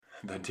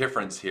the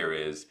difference here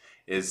is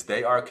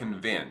they are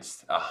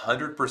convinced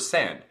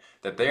 100%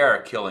 that they are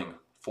killing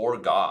for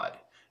God,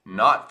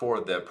 not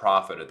for the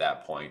prophet at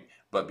that point,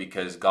 but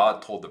because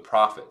God told the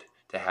prophet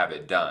to have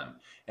it done.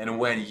 And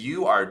when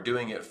you are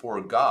doing it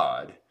for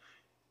God,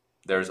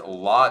 there's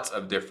lots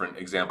of different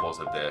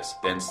examples of this,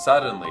 then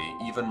suddenly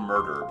even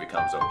murder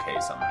becomes okay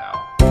somehow.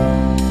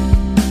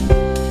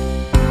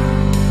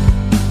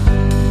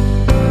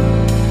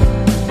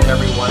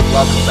 Everyone,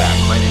 welcome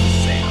back. My name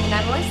is Sam. And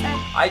I'm Melissa.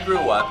 I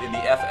grew up in the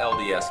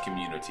FLDS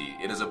community.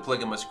 It is a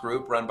polygamous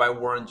group run by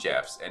Warren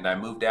Jeffs, and I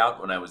moved out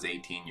when I was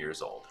 18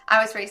 years old.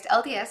 I was raised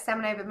LDS. Sam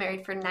and I have been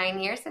married for 9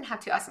 years and have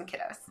 2 awesome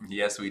kiddos.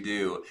 Yes, we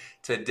do.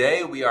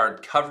 Today we are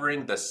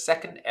covering the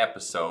second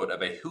episode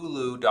of a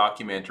Hulu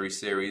documentary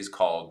series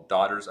called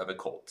Daughters of a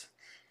Cult.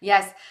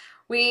 Yes,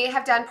 we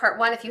have done part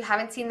 1. If you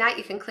haven't seen that,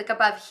 you can click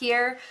above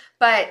here.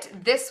 But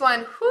this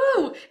one,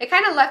 it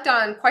kind of left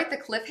on quite the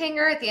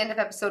cliffhanger at the end of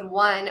episode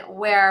 1,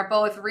 where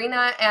both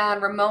Rena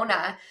and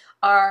Ramona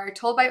are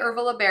told by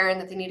Orville LeBaron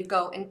that they need to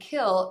go and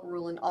kill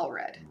Rulon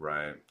Allred.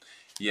 Right.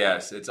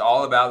 Yes, it's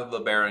all about the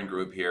LeBaron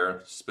group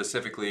here,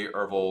 specifically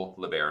Orville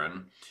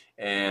LeBaron.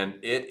 And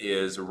it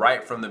is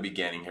right from the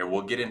beginning here.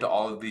 We'll get into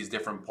all of these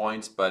different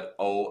points, but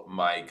oh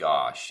my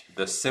gosh.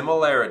 The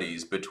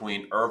similarities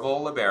between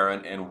Orville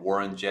LeBaron and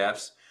Warren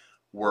Jeffs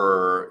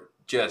were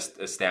just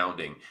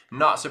astounding.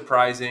 Not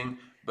surprising,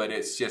 but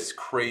it's just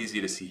crazy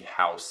to see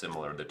how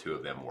similar the two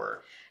of them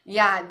were.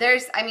 Yeah,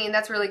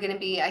 that's really going to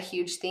be a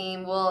huge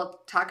theme. We'll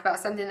talk about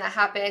something that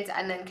happened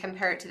and then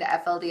compare it to the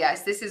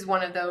FLDS. This is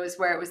one of those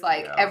where it was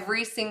like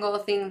every single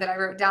thing that I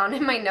wrote down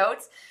in my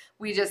notes,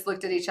 we just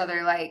looked at each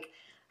other like,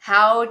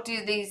 how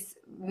do these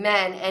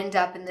men end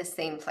up in the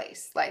same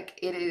place? Like,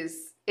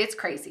 it's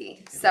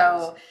crazy.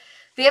 The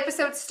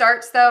episode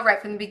starts, though, right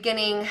from the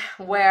beginning,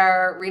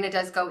 where Rena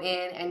does go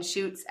in and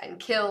shoots and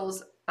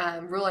kills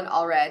Rulon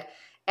Allred.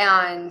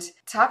 And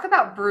talk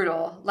about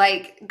brutal,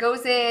 like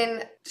goes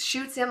in,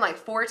 shoots him like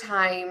 4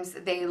 times.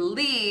 They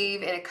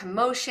leave in a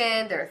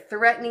commotion. They're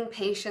threatening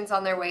patients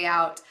on their way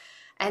out.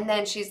 And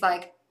then she's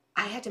like,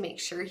 I had to make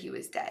sure he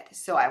was dead.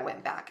 So I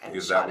went back and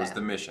because shot that was him.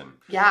 the mission.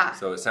 Yeah.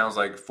 So it sounds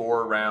like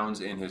 4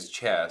 rounds in his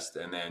chest,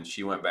 and then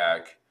she went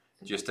back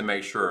just to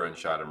make sure and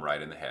shot him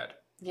right in the head.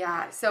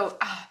 Yeah. So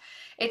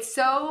it's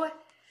so...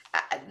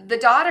 the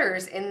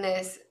daughters in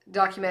this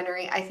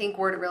documentary, I think,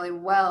 word it really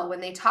well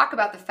when they talk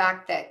about the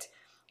fact that,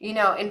 you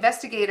know,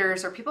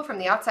 investigators or people from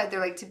the outside, they're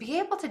like, to be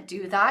able to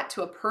do that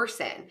to a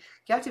person,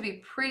 you have to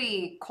be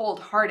pretty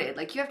cold-hearted.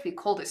 Like, you have to be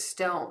cold as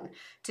stone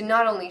to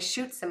not only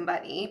shoot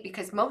somebody,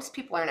 because most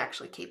people aren't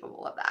actually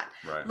capable of that,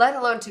 right, let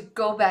alone to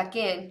go back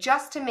in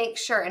just to make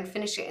sure and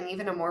finish it in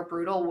even a more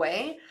brutal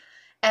way.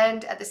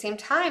 And at the same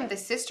time, the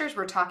sisters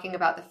were talking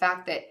about the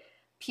fact that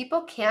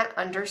people can't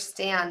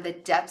understand the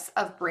depths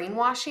of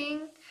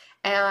brainwashing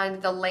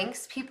and the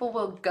lengths people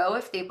will go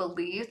if they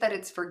believe that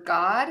it's for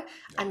God,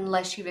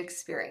 unless you've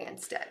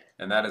experienced it.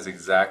 And that is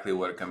exactly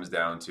what it comes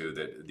down to,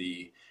 that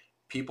the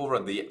people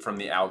from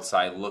the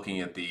outside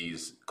looking at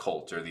these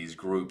cults or these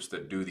groups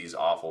that do these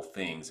awful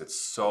things, it's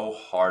so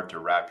hard to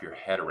wrap your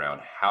head around.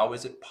 How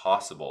is it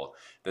possible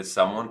that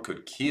someone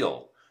could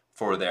kill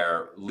for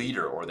their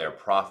leader or their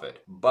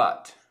prophet?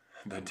 But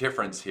the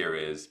difference here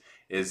is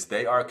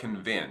they are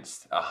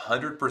convinced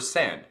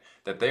 100%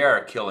 that they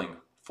are killing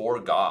for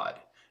God,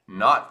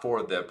 not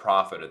for the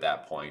prophet at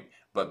that point,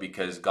 but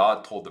because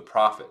God told the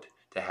prophet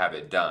to have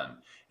it done.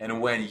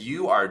 And when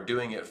you are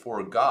doing it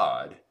for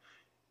God,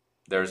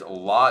 there's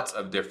lots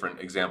of different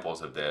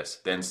examples of this,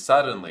 then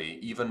suddenly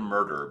even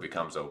murder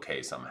becomes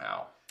okay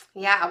somehow.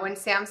 Yeah, when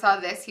Sam saw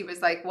this, he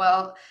was like,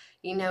 well,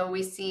 you know,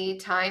 we see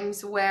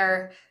times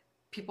where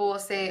people will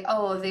say,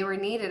 oh, they were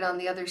needed on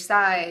the other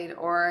side,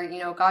 or, you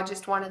know, God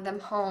just wanted them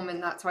home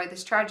and that's why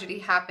this tragedy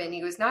happened.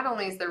 He goes, not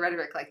only is there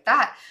rhetoric like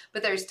that,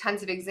 but there's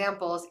tons of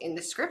examples in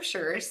the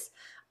scriptures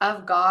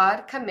of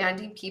God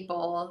commanding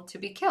people to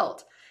be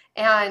killed.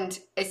 And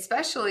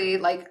especially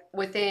like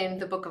within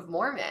the Book of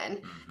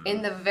Mormon,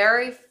 in the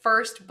very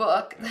first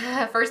book,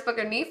 the first book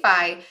of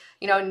Nephi,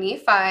 you know,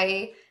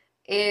 Nephi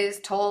is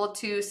told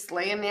to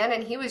slay a man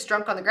and he was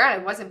drunk on the ground.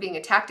 It wasn't being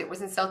attacked. It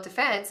wasn't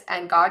self-defense.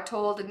 And God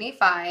told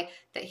Nephi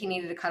that he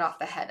needed to cut off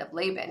the head of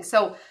Laban.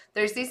 So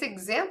there's these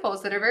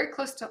examples that are very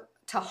close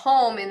to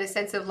home in the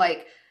sense of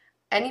like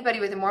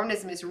anybody within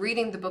Mormonism is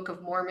reading the Book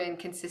of Mormon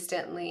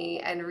consistently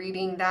and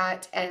reading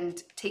that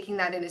and taking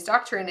that in his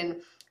doctrine.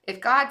 And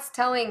if God's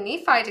telling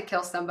Nephi to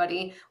kill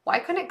somebody, why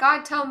couldn't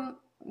God tell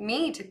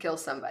me to kill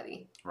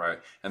somebody? Right.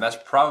 And that's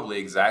probably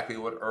exactly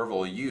what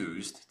Orville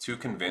used to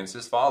convince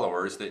his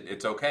followers that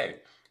it's okay.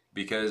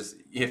 Because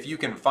if you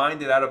can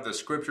find it out of the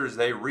scriptures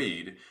they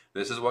read,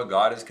 this is what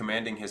God is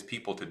commanding his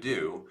people to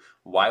do,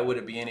 why would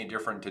it be any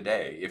different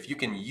today? If you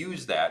can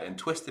use that and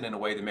twist it in a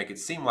way to make it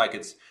seem like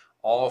it's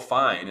all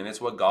fine and it's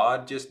what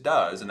God just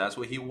does and that's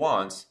what he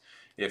wants,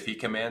 if he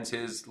commands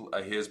his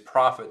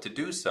prophet to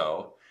do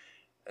so,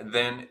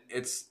 then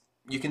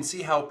you can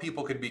see how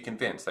people could be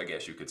convinced, I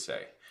guess you could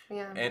say.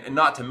 Yeah. And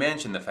not to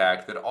mention the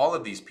fact that all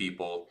of these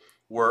people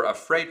were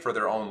afraid for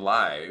their own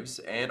lives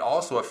and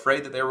also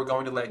afraid that they were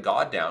going to let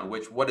God down,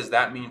 which what does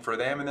that mean for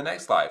them in the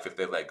next life if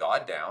they let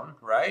God down,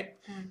 right?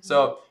 Hmm.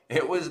 So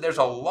there's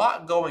a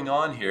lot going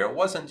on here. It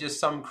wasn't just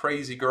some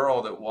crazy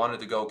girl that wanted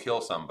to go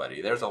kill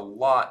somebody. There's a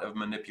lot of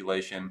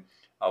manipulation,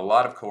 a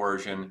lot of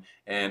coercion,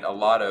 and a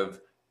lot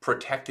of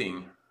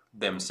protecting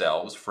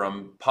themselves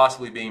from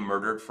possibly being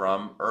murdered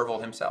from Ervil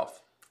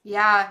himself.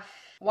 Yeah,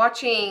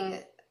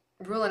 watching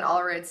Rulon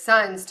Allred's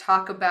sons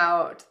talk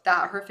about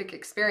that horrific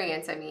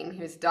experience. I mean,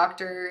 he was a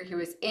doctor, he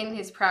was in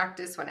his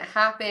practice when it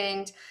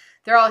happened.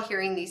 They're all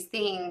hearing these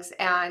things,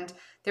 and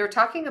they were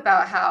talking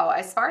about how,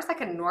 as far as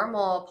like a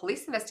normal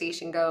police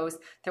investigation goes,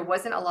 there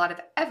wasn't a lot of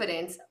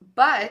evidence,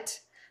 but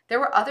there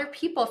were other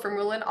people from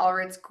Rulon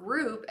Allred's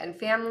group and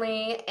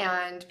family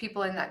and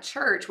people in that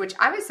church, which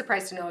I was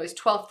surprised to know is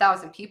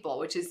 12,000 people,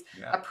 which is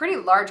Yeah. a pretty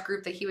large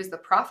group that he was the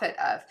prophet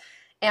of.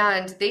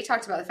 And they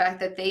talked about the fact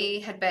that they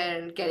had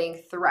been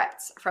getting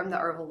threats from the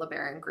Ervil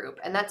LeBaron group.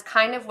 And that's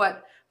kind of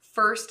what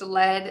first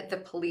led the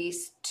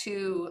police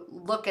to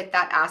look at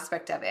that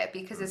aspect of it.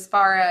 Because as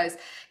far as,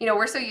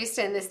 we're so used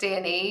to in this day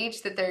and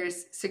age that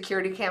there's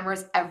security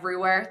cameras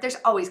everywhere. There's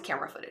always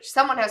camera footage.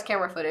 Someone has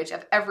camera footage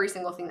of every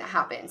single thing that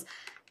happens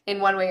in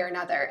one way or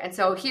another. And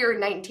so here in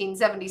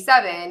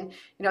 1977,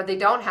 they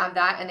don't have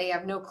that and they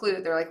have no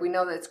clue. They're like, we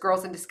know that it's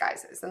girls in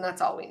disguises and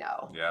that's all we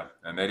know. Yeah,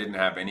 and they didn't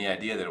have any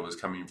idea that it was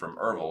coming from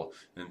Ervil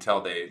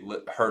until they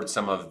heard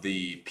some of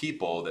the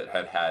people that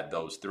had had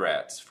those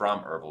threats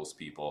from Ervil's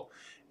people.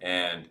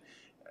 And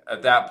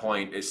at that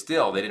point, they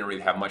didn't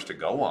really have much to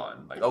go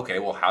on. Like, okay,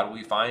 well, how do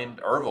we find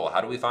Ervil?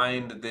 How do we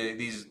find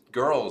these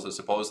girls that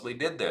supposedly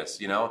did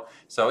this,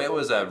 So it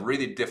was a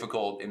really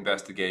difficult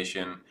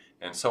investigation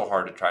and so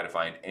hard to try to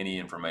find any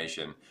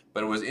information.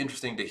 But it was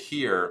interesting to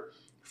hear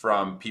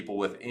from people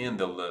within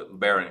the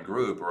LeBaron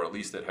group, or at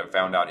least that have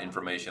found out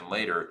information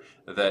later,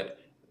 that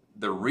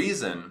the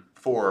reason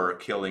for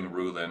killing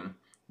Rulon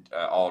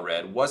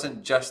Allred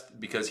wasn't just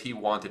because he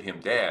wanted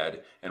him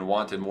dead and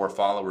wanted more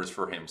followers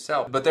for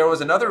himself. But there was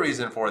another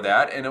reason for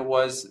that, and it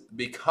was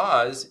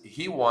because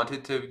he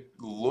wanted to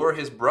lure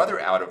his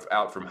brother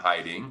out from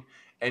hiding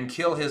and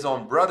kill his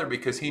own brother,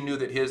 because he knew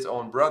that his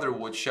own brother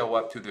would show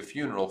up to the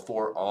funeral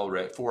for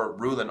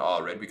Rulon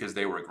Allred, because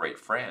they were great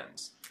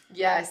friends.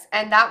 Yes,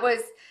 and that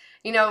was,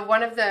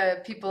 one of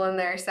the people in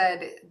there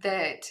said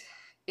that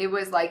it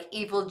was like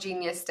evil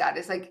genius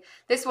status. Like,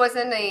 this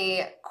wasn't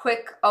a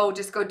quick, oh,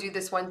 just go do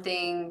this one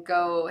thing,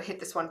 go hit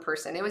this one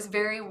person. It was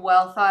very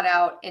well thought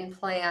out and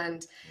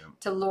planned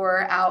to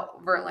lure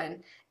out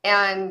Verlin.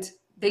 And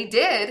they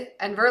did,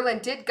 and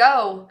Verlin did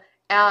go.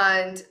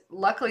 And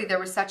luckily there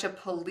was such a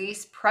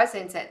police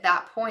presence at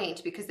that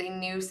point, because they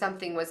knew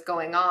something was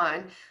going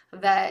on,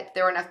 that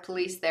there were enough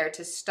police there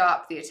to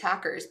stop the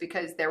attackers,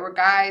 because there were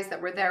guys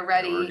that were there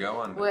ready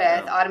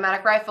with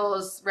automatic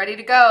rifles ready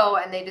to go,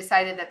 and they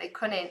decided that they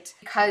couldn't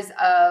because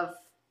of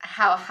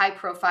how high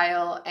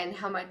profile and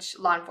how much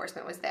law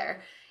enforcement was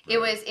there. It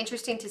was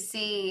interesting to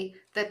see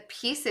the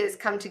pieces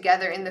come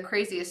together in the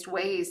craziest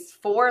ways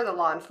for the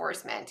law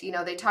enforcement.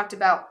 They talked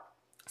about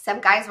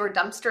some guys were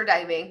dumpster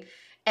diving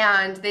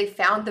and they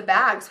found the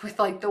bags with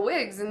like the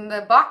wigs and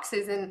the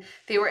boxes, and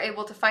they were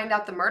able to find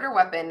out the murder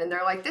weapon. And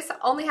they're like, this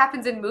only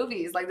happens in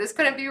movies. Like, this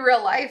couldn't be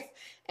real life.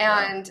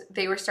 And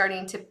they were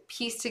starting to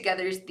piece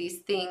together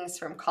these things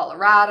from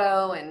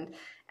Colorado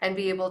and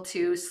be able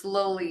to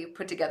slowly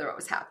put together what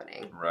was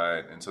happening.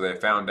 Right. And so they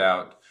found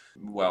out,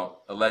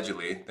 well,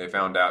 allegedly, they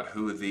found out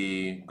who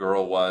the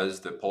girl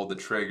was that pulled the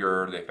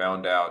trigger. They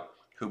found out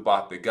who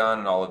bought the gun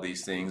and all of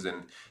these things.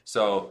 And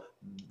so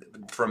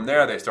from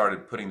there, they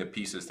started putting the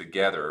pieces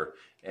together.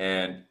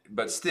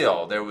 But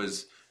still, there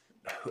was,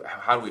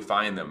 how do we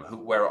find them?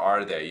 Where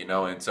are they?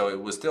 And so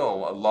it was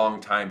still a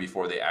long time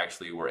before they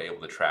actually were able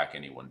to track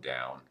anyone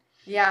down.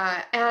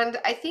 Yeah. And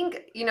I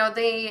think,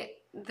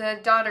 the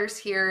daughters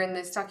here in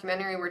this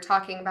documentary were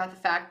talking about the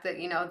fact that,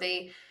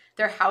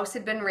 their house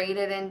had been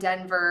raided in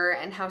Denver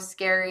and how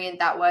scary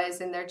that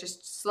was. And they're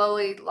just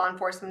slowly, law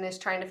enforcement is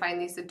trying to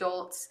find these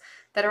adults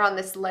that are on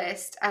this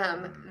list.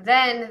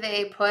 Then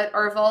they put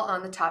Ervil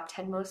on the top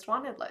 10 most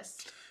wanted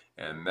list.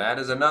 And that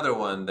is another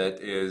one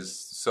that is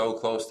so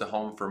close to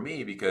home for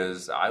me,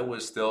 because I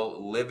was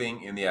still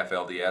living in the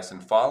FLDS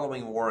and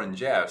following Warren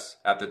Jeffs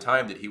at the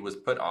time that he was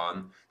put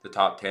on the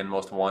top 10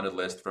 most wanted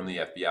list from the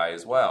FBI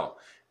as well.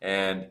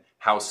 And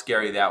how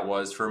scary that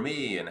was for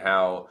me, and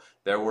how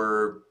there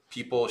were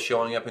people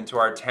showing up into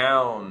our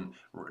town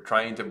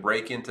trying to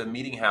break into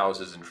meeting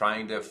houses and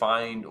trying to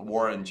find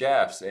Warren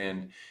Jeffs.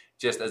 And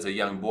just as a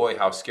young boy,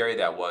 how scary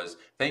that was.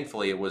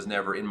 Thankfully, it was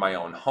never in my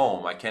own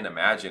home. I can't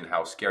imagine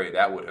how scary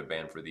that would have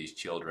been for these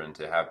children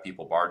to have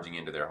people barging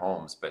into their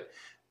homes.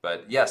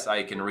 But yes,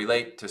 I can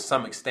relate to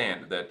some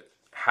extent that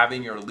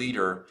having your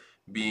leader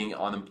being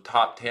on the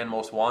top 10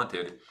 most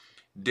wanted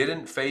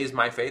didn't phase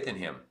my faith in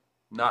him.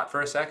 Not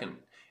for a second.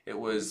 It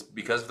was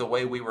because of the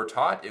way we were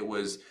taught. It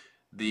was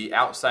the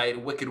outside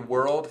wicked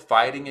world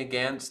fighting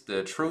against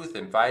the truth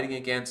and fighting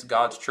against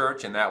God's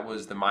church, and that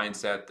was the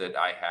mindset that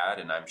I had,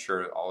 and I'm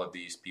sure all of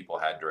these people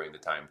had during the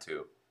time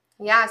too.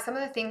 Yeah, some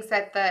of the things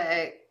that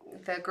the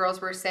girls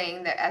were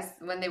saying that as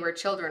when they were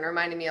children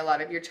reminded me a lot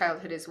of your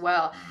childhood as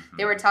well.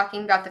 They were Hmm.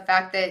 talking about the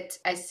fact that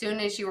as soon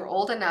as you were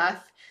old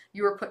enough,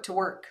 you were put to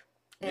work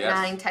at Yes.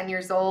 9, 10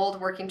 years old,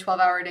 working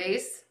 12-hour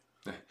days.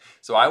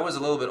 So I was a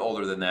little bit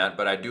older than that,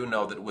 but I do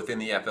know that within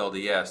the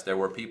FLDS, there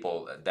were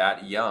people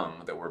that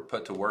young that were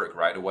put to work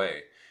right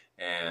away.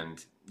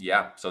 And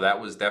yeah, so that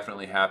was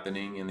definitely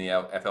happening in the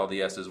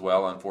FLDS as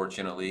well,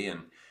 unfortunately,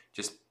 and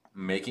just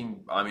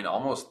making, I mean,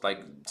 almost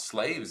like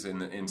slaves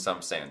in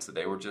some sense, that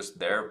they were just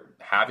there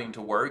having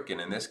to work. And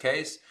in this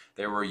case,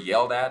 they were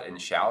yelled at and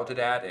shouted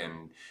at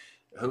and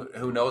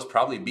who knows,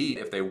 probably beat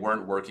if they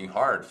weren't working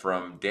hard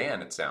from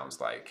Dan, it sounds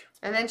like.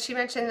 And then she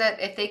mentioned that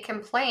if they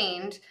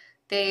complained,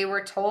 they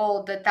were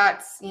told that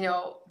that's,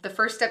 the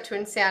first step to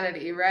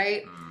insanity,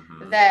 right?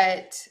 Hmm.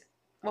 That,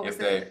 what was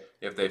If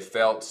it? they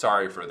felt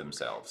sorry for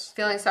themselves.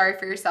 Feeling sorry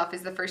for yourself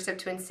is the first step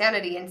to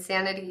insanity.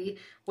 Insanity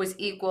was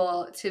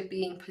equal to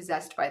being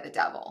possessed by the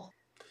devil,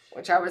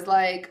 which I was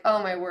like,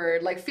 oh my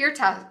word, like fear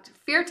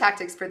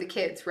tactics for the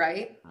kids,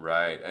 right?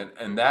 Right.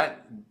 And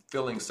that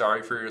feeling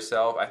sorry for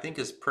yourself, I think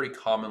is pretty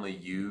commonly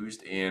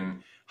used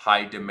in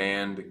high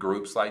demand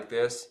groups like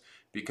this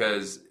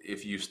because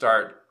if you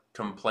start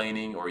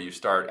complaining or you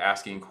start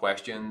asking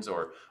questions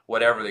or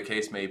whatever the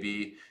case may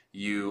be,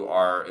 you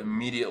are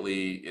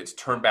immediately it's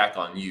turned back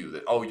on you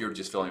that oh you're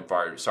just feeling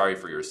sorry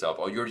for yourself.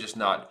 Oh you're just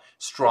not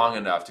strong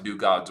enough to do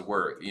God's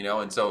work, you know?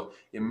 And so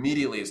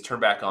immediately it's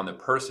turned back on the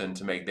person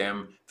to make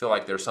them feel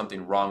like there's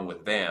something wrong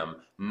with them,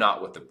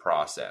 not with the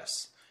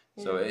process.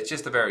 So Yeah. it's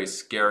just a very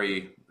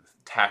scary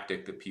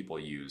tactic that people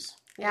use.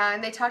 Yeah,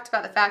 and they talked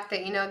about the fact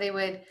that, they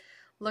would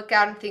look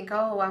out and think,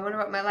 oh, I wonder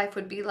what my life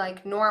would be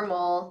like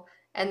normal.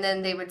 And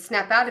then they would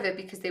snap out of it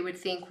because they would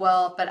think,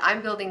 well, but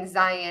I'm building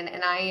Zion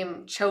and I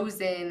am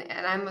chosen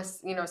and I'm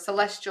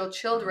celestial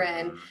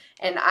children Hmm.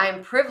 and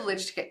I'm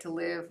privileged to get to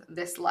live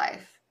this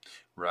life.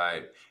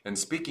 Right. And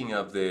speaking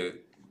of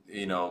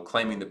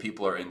claiming that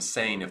people are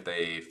insane if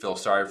they feel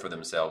sorry for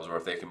themselves or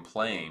if they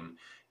complain,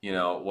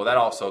 well, that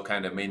also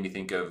kind of made me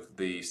think of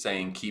the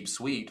saying keep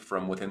sweet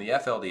from within the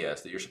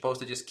FLDS, that you're supposed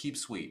to just keep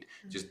sweet.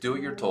 Just do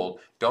what you're Mhm. told.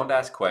 Don't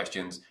ask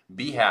questions.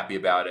 Be happy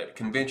about it.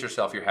 Convince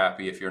yourself you're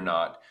happy if you're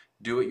not.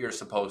 Do what you're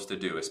supposed to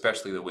do,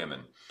 especially the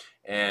women.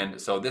 And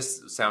so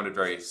this sounded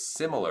very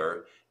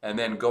similar. And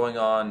then going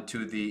on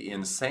to the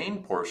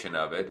insane portion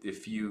of it,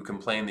 if you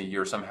complain that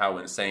you're somehow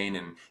insane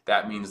and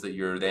that means that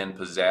you're then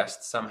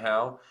possessed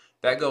somehow,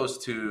 that goes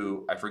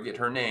to, I forget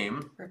her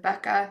name,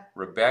 Rebecca,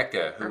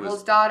 Rebecca, who Herbal's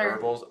was daughter.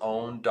 Herbel's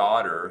own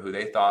daughter, who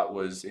they thought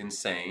was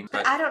insane.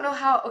 But But I don't know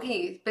how,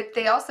 okay, but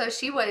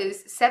she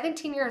was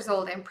 17 years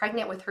old and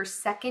pregnant with her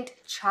second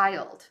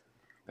child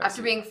that's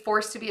after being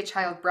forced to be a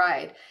child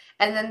bride.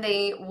 And then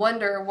they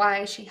wonder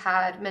why she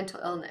had mental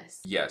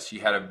illness. yes, she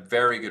had a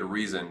very good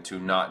reason to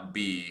not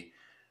be,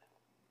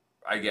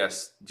 I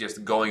guess,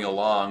 just going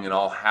along and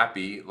all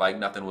happy like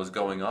nothing was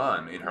going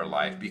on in her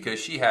life Hmm. because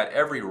she had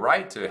every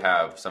right to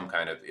have some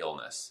kind of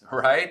illness,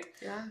 right?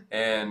 Yeah.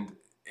 And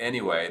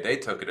anyway, they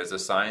took it as a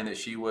sign that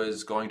she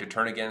was going to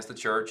turn against the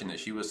church and that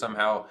she was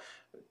somehow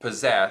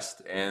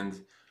possessed.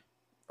 And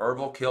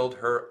Erbil killed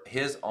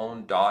his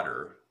own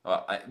daughter.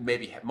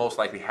 Maybe most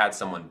likely had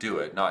someone do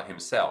it, not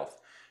himself.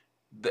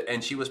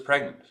 And she was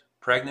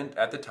pregnant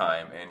at the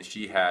time, and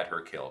she had her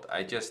killed.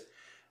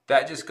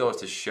 That just goes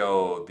to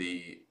show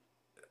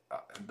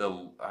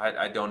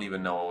I don't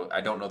even know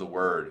I don't know the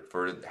word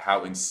for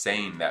how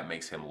insane that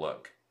makes him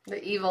look.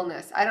 The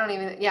evilness. I don't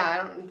even, yeah, I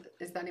don't,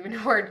 is that even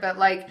a word? But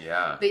like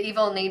Yeah. the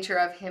evil nature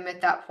of him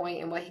at that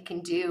point and what he can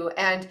do.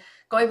 And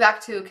going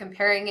back to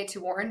comparing it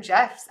to Warren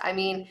Jeffs, I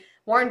mean,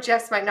 Warren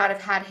Jeffs might not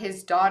have had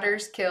his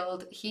daughters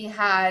killed. He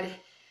had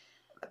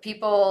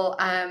people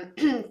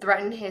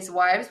threaten his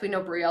wives. We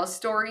know Brielle's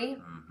story,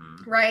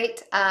 Hmm.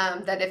 right?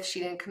 That if she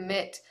didn't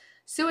commit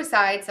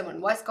suicide, someone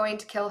was going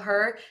to kill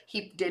her.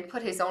 He did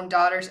put his own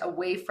daughters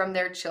away from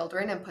their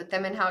children and put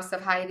them in houses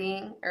of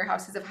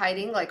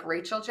hiding, like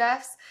Rachel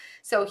Jeffs.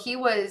 So he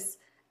was,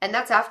 and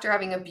that's after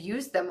having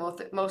abused them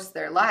most of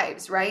their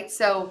lives, right?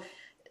 So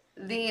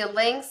the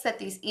lengths that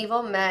these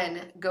evil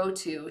men go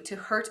to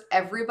hurt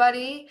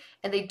everybody,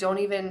 and they don't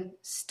even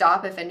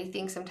stop. If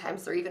anything,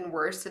 sometimes they're even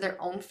worse to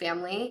their own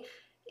family,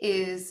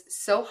 is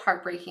so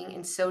heartbreaking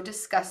and so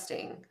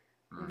disgusting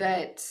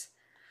that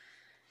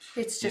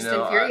it's You just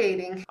know, I,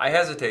 infuriating. I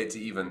hesitate to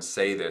even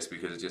say this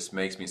because it just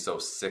makes me so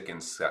sick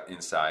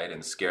inside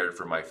and scared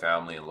for my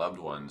family and loved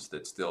ones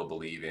that still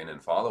believe in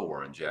and follow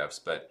Warren Jeffs.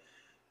 But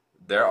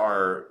there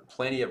are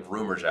plenty of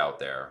rumors out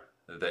there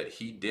that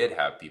he did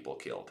have people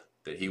killed,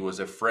 that he was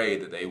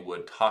afraid that they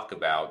would talk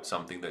about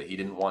something that he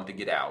didn't want to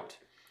get out.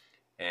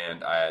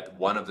 And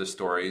one of the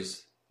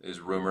stories is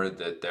rumored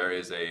that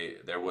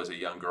there was a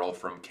young girl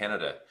from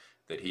Canada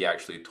that he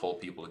actually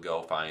told people to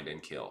go find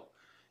and kill.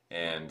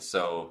 And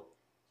so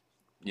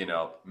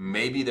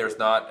maybe there's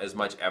not as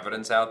much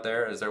evidence out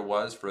there as there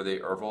was for the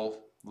Ervil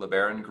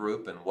LeBaron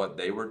group and what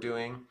they were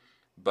doing,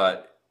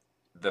 but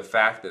the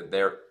fact that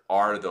there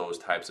are those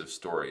types of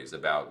stories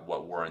about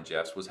what Warren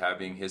Jeffs was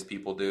having his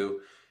people do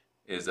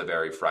is a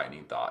very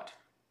frightening thought.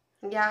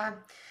 Yeah.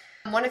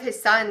 One of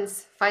his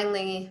sons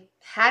finally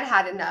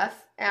had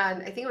enough,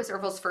 and I think it was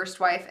Ervil's first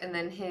wife, and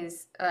then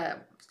his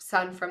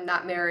son from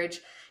that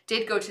marriage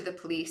did go to the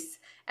police.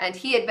 And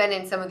he had been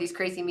in some of these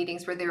crazy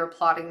meetings where they were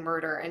plotting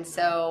murder. And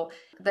so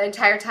the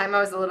entire time I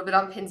was a little bit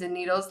on pins and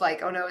needles,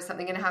 like, oh no, is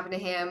something going to happen to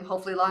him?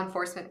 Hopefully law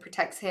enforcement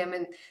protects him.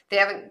 And they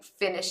haven't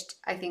finished,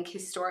 I think,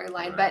 his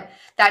storyline. Right. But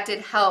that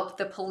did help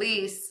the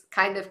police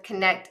kind of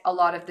connect a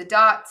lot of the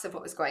dots of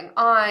what was going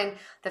on.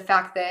 The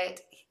fact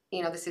that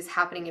this is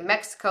happening in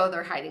Mexico.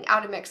 They're hiding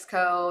out of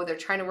Mexico. They're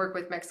trying to work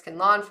with Mexican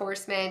law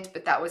enforcement,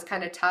 but that was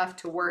kind of tough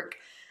to work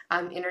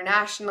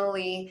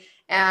internationally.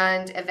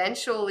 And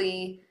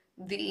eventually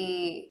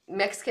the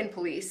Mexican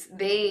police,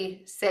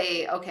 they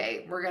say,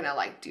 okay, we're going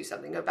to do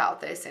something about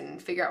this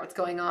and figure out what's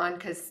going on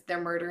because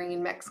they're murdering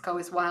in Mexico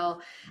as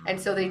well. And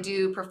so they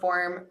do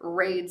perform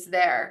raids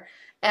there.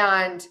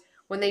 And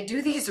when they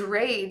do these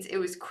raids, it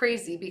was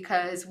crazy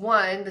because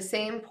one, the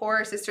same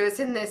poor sister that's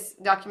in this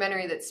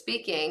documentary that's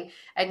speaking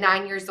at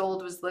 9 years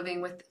old was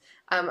living with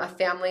a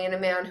family and a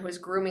man who was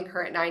grooming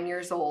her at 9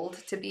 years old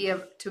to be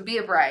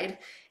a bride.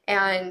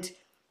 And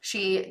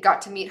she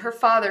got to meet her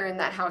father in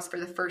that house for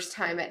the first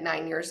time at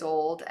 9 years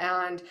old.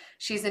 And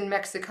she's in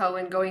Mexico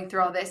and going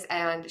through all this.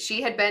 And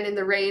she had been in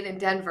the raid in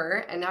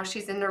Denver, and now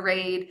she's in the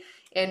raid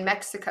in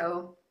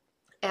Mexico.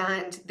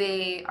 And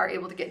they are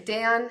able to get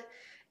Dan.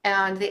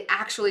 And they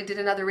actually did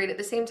another raid at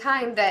the same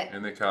time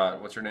And they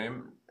caught, what's her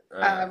name?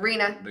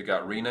 Rena. They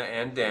got Rena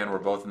and Dan were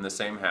both in the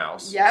same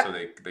house. Yep. So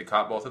they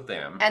caught both of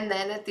them. And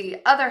then at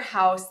the other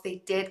house,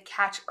 they did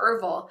catch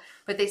Ervil.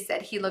 But they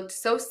said he looked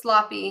so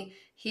sloppy.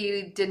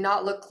 He did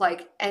not look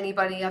like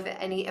anybody of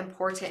any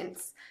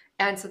importance.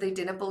 And so they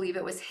didn't believe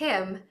it was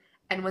him.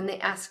 And when they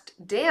asked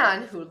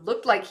Dan, who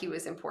looked like he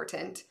was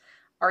important,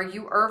 are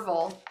you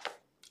Ervil?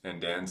 And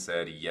Dan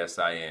said, yes,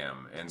 I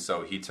am. And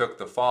so he took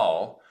the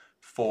fall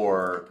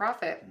for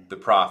the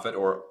prophet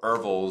or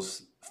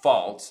Ervil's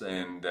faults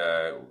and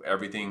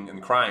everything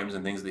and crimes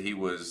and things that he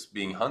was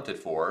being hunted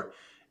for,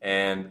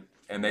 and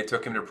they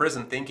took him to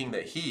prison thinking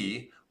that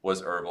he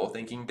was Ervil,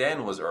 thinking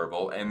Dan was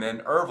Ervil, and then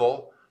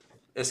Ervil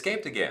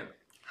escaped again.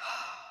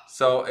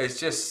 So it's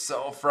just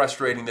so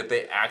frustrating that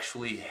they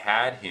actually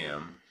had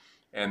him,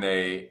 and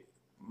they,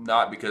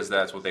 not because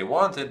that's what they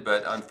wanted,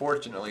 but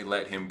unfortunately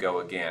let him go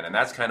again. And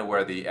that's kind of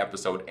where the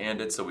episode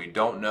ended, so we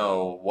don't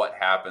know what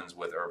happens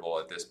with Ervil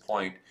at this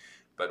point.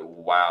 But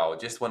wow,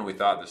 just when we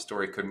thought the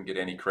story couldn't get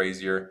any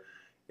crazier,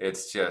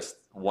 it's just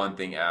one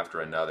thing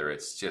after another.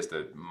 It's just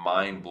a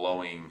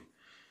mind-blowing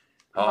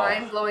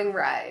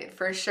ride,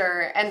 for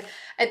sure. And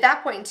at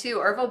that point, too,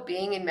 Ervil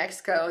being in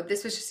Mexico,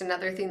 this was just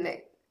another thing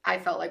that I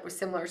felt like was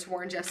similar to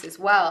Warren Jeffs as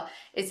well,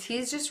 is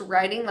he's just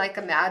writing like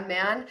a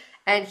madman.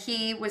 And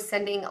he was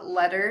sending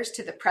letters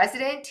to the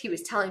president. He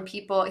was telling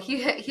people,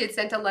 he had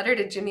sent a letter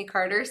to Jimmy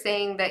Carter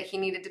saying that he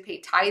needed to pay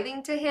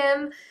tithing to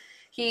him.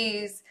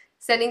 He's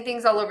sending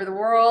things all over the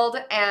world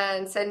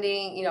and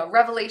sending,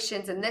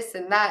 revelations and this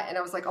and that. And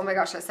I was like, oh my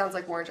gosh, that sounds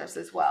like Warren Jeffs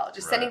as well.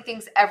 Just sending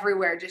things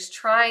everywhere, just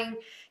trying.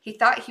 He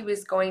thought he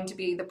was going to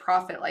be the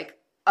prophet,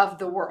 of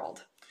the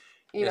world.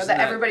 That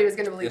everybody was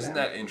going to believe Isn't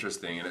that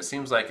interesting? And it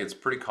seems like it's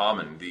pretty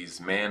common.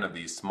 These men of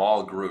these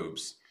small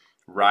groups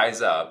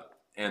rise up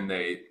and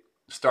they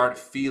start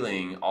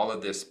feeling all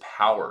of this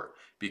power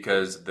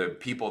because the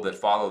people that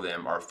follow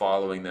them are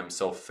following them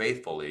so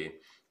faithfully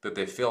that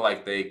they feel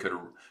like they could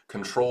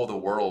control the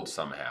world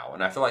somehow.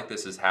 And I feel like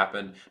this has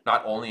happened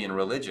not only in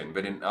religion,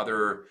 but in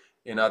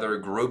other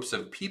groups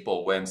of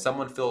people. When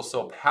someone feels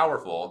so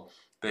powerful,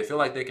 they feel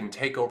like they can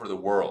take over the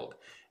world.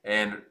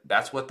 And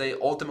that's what they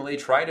ultimately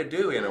try to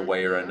do in a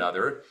way or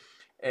another.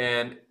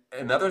 And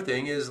another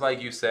thing is,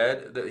 like you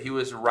said, that he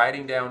was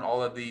writing down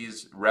all of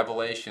these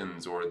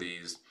revelations or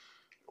these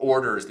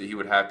orders that he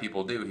would have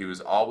people do. He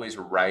was always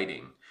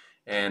writing.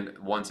 And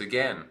once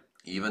again,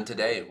 even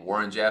today,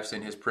 Warren Jeffs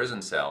in his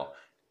prison cell,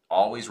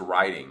 always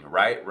writing,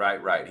 right.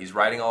 He's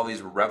writing all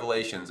these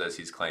revelations, as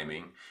he's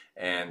claiming,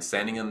 and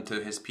sending them to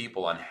his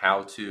people on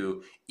how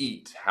to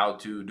eat, how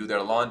to do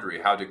their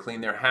laundry, how to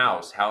clean their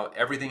house, how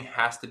everything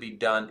has to be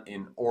done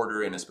in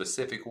order in a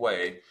specific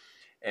way.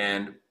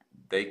 And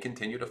they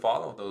continue to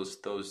follow those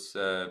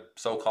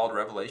so-called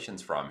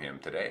revelations from him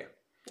today.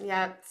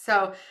 Yeah,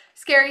 so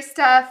scary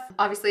stuff.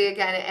 Obviously,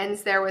 again, it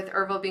ends there with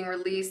Ervil being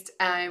released.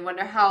 I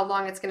wonder how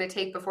long it's going to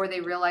take before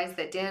they realize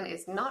that Dan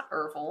is not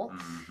Ervil,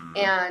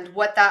 and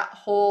what that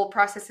whole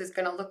process is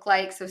going to look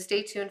like. So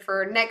stay tuned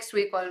for next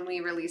week when we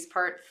release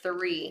part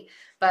 3.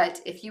 But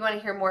if you want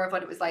to hear more of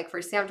what it was like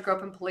for Sam to grow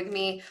up in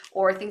polygamy,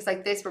 or things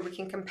like this where we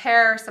can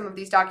compare some of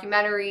these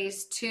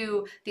documentaries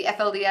to the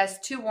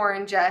FLDS, to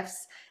Warren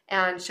Jeffs,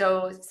 and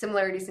show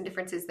similarities and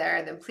differences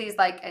there, then please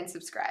like and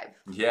subscribe.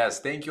 Yes,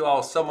 thank you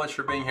all so much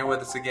for being here with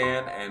us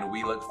again, and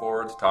we look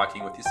forward to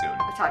talking with you soon.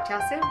 I'll talk to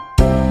y'all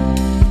soon.